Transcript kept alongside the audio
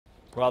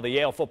Well, the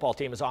Yale football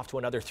team is off to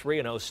another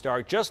 3-0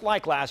 start, just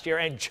like last year.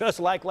 And just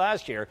like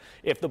last year,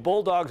 if the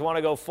Bulldogs want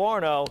to go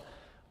 4-0, they're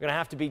going to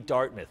have to beat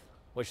Dartmouth,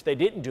 which they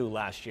didn't do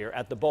last year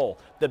at the Bowl.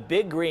 The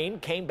Big Green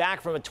came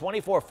back from a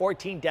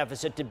 24-14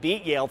 deficit to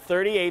beat Yale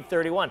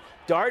 38-31.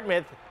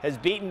 Dartmouth has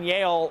beaten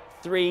Yale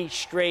 3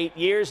 straight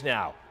years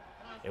now.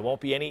 It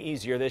won't be any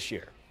easier this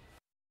year.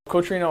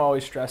 Coach Reno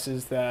always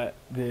stresses that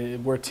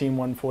we're Team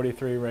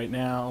 143 right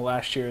now.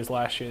 Last year is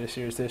last year, this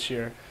year is this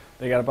year.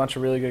 They got a bunch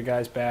of really good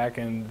guys back,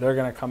 and they're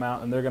going to come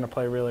out and they're going to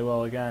play really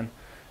well again.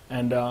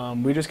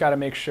 And we just got to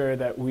make sure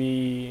that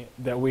we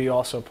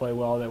also play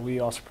well, that we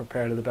also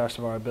prepare to the best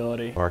of our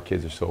ability. Our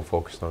kids are so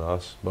focused on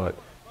us, but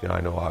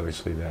I know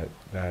obviously that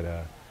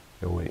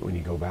when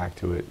you go back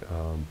to it,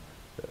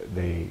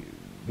 we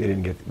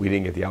didn't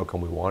get the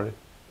outcome we wanted,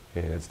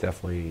 and it's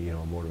definitely a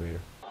motivator.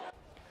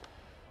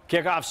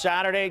 Kickoff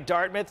Saturday,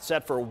 Dartmouth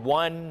set for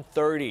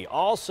 1:30.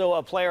 Also,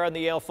 a player on the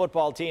Yale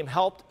football team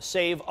helped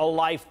save a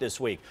life this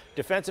week.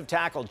 Defensive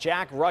tackle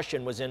Jack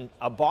Russian was in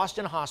a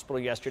Boston hospital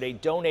yesterday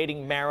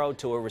donating marrow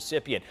to a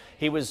recipient.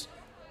 He was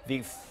the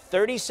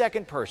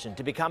 32nd person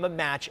to become a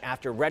match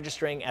after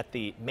registering at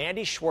the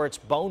Mandy Schwartz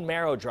Bone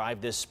Marrow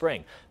Drive this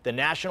spring. The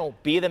National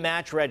Be the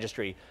Match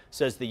Registry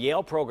says the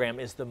Yale program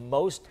is the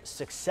most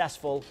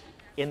successful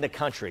in the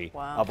country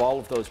of all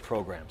of those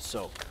programs.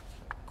 So,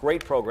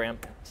 great program,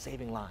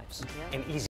 saving lives and easy.